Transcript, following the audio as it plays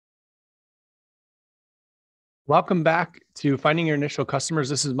Welcome back to Finding Your Initial Customers.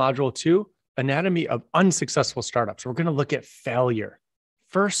 This is Module 2, Anatomy of Unsuccessful Startups. We're going to look at failure.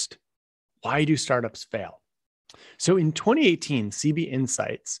 First, why do startups fail? So in 2018, CB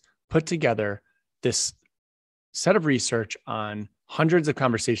Insights put together this set of research on hundreds of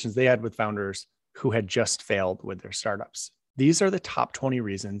conversations they had with founders who had just failed with their startups. These are the top 20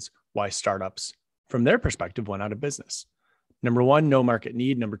 reasons why startups, from their perspective, went out of business. Number 1, no market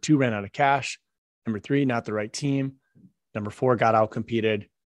need. Number 2, ran out of cash. Number 3, not the right team. Number 4, got outcompeted.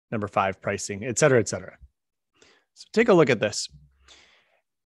 Number 5, pricing, et cetera, et cetera. So take a look at this.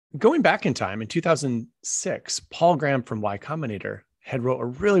 Going back in time, in 2006, Paul Graham from Y Combinator had wrote a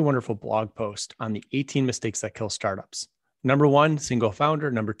really wonderful blog post on the 18 mistakes that kill startups. Number 1, single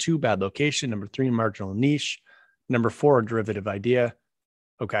founder. Number 2, bad location. Number 3, marginal niche. Number 4, a derivative idea.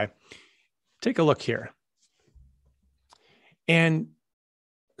 Okay, take a look here. And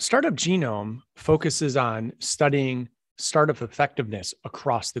Startup Genome focuses on studying startup effectiveness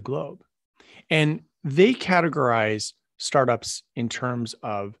across the globe. And they categorize startups in terms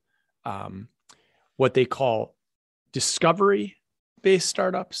of what they call discovery-based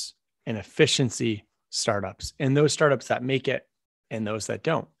startups and efficiency startups, and those startups that make it and those that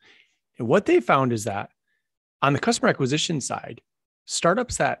don't. And what they found is that on the customer acquisition side,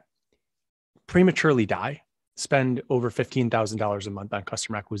 startups that prematurely die spend over $15,000 a month on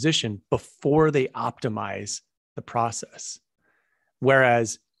customer acquisition before they optimize the process.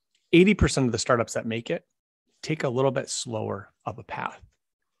 Whereas 80% of the startups that make it take a little bit slower of a path.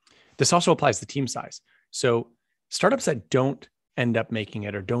 This also applies to team size. So startups that don't end up making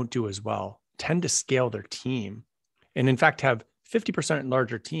it or don't do as well tend to scale their team and in fact have 50%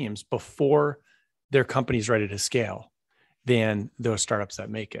 larger teams before their company's ready to scale than those startups that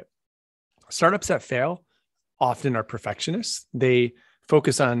make it. Startups that fail often are perfectionists. They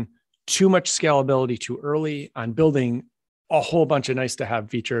focus on too much scalability too early, on building a whole bunch of nice to have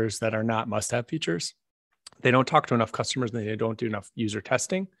features that are not must have features. They don't talk to enough customers and they don't do enough user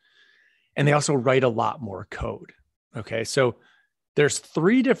testing. And they also write a lot more code. Okay, so there's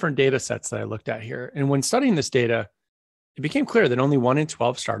 3 different data sets that I looked at here. And when studying this data, it became clear that only 1 in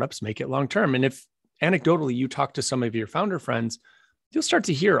 12 startups make it long-term. And if anecdotally you talk to some of your founder friends, you'll start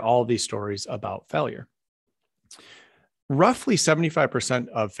to hear all these stories about failure. Roughly 75%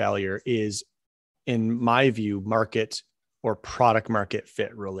 of failure is, in my view, market or product market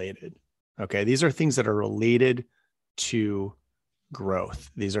fit related. Okay, these are things that are related to growth.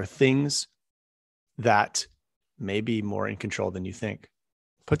 These are things that may be more in control than you think.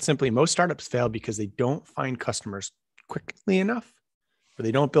 Put simply, most startups fail because they don't find customers quickly enough, or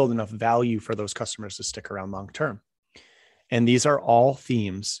they don't build enough value for those customers to stick around long term. And these are all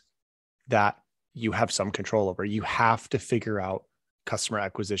themes that you have some control over. You have to figure out customer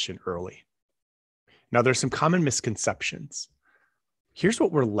acquisition early. Now, there's some common misconceptions. Here's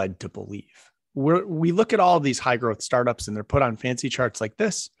what we're led to believe. We look at all of these high growth startups and they're put on fancy charts like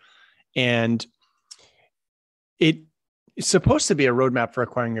this. And it's supposed to be a roadmap for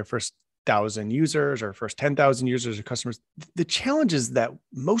acquiring your first 1,000 users or first 10,000 users or customers. The challenge is that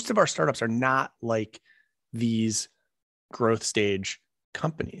most of our startups are not like these growth stage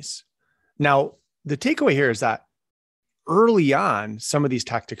companies. Now, the takeaway here is that early on, some of these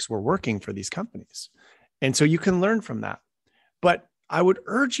tactics were working for these companies. And so you can learn from that. But I would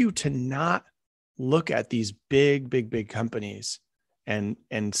urge you to not look at these big companies and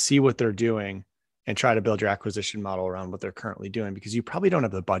see what they're doing and try to build your acquisition model around what they're currently doing, because you probably don't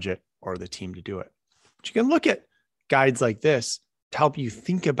have the budget or the team to do it. But you can look at guides like this to help you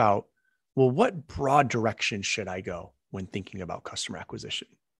think about, well, what broad direction should I go when thinking about customer acquisition?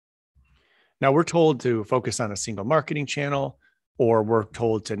 Now, we're told to focus on a single marketing channel, or we're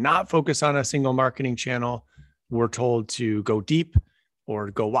told to not focus on a single marketing channel. We're told to go deep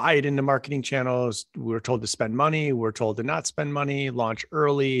or go wide into marketing channels. We're told to spend money. We're told to not spend money, launch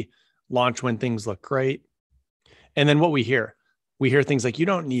early, launch when things look great. And then what we hear things like, you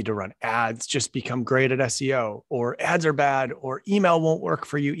don't need to run ads, just become great at SEO, or ads are bad, or email won't work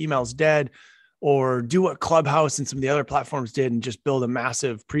for you, email's dead, or do what Clubhouse and some of the other platforms did and just build a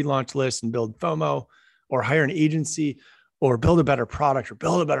massive pre-launch list and build FOMO, or hire an agency, or build a better product, or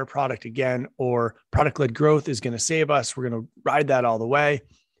build a better product again, or product-led growth is going to save us. We're going to ride that all the way,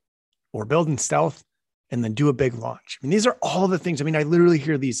 or build in stealth and then do a big launch. I mean, these are all the things. I mean, I literally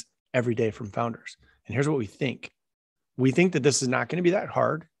hear these every day from founders. And here's what we think. We think that this is not going to be that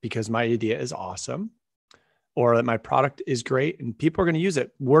hard because my idea is awesome, or that my product is great and people are going to use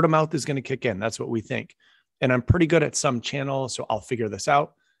it. Word of mouth is going to kick in. That's what we think. And I'm pretty good at some channel, so I'll figure this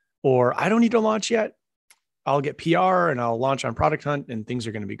out. Or I don't need to launch yet. I'll get PR and I'll launch on Product Hunt and things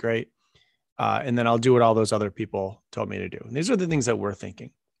are going to be great. and then I'll do what all those other people told me to do. And these are the things that we're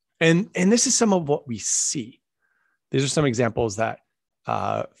thinking. And this is some of what we see. These are some examples that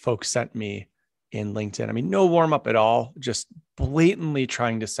folks sent me in LinkedIn. I mean, no warm up at all, just blatantly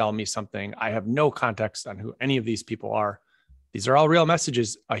trying to sell me something. I have no context on who any of these people are. These are all real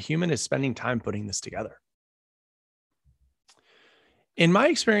messages. A human is spending time putting this together. In my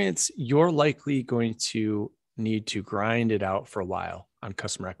experience, you're likely going to need to grind it out for a while on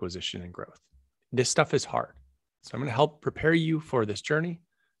customer acquisition and growth. This stuff is hard. So I'm going to help prepare you for this journey,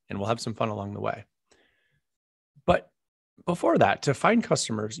 and we'll have some fun along the way. But before that, to find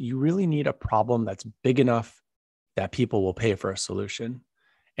customers, you really need a problem that's big enough that people will pay for a solution.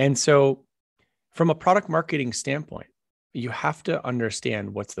 And so from a product marketing standpoint, you have to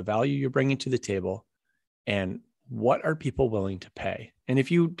understand what's the value you're bringing to the table and what are people willing to pay. And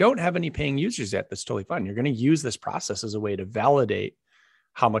if you don't have any paying users yet, that's totally fine. You're going to use this process as a way to validate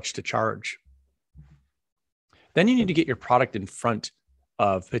how much to charge. Then you need to get your product in front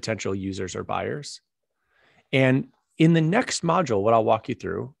of potential users or buyers. And in the next module, what I'll walk you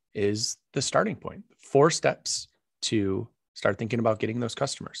through is the starting point, 4 steps to start thinking about getting those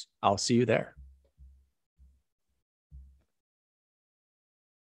customers. I'll see you there.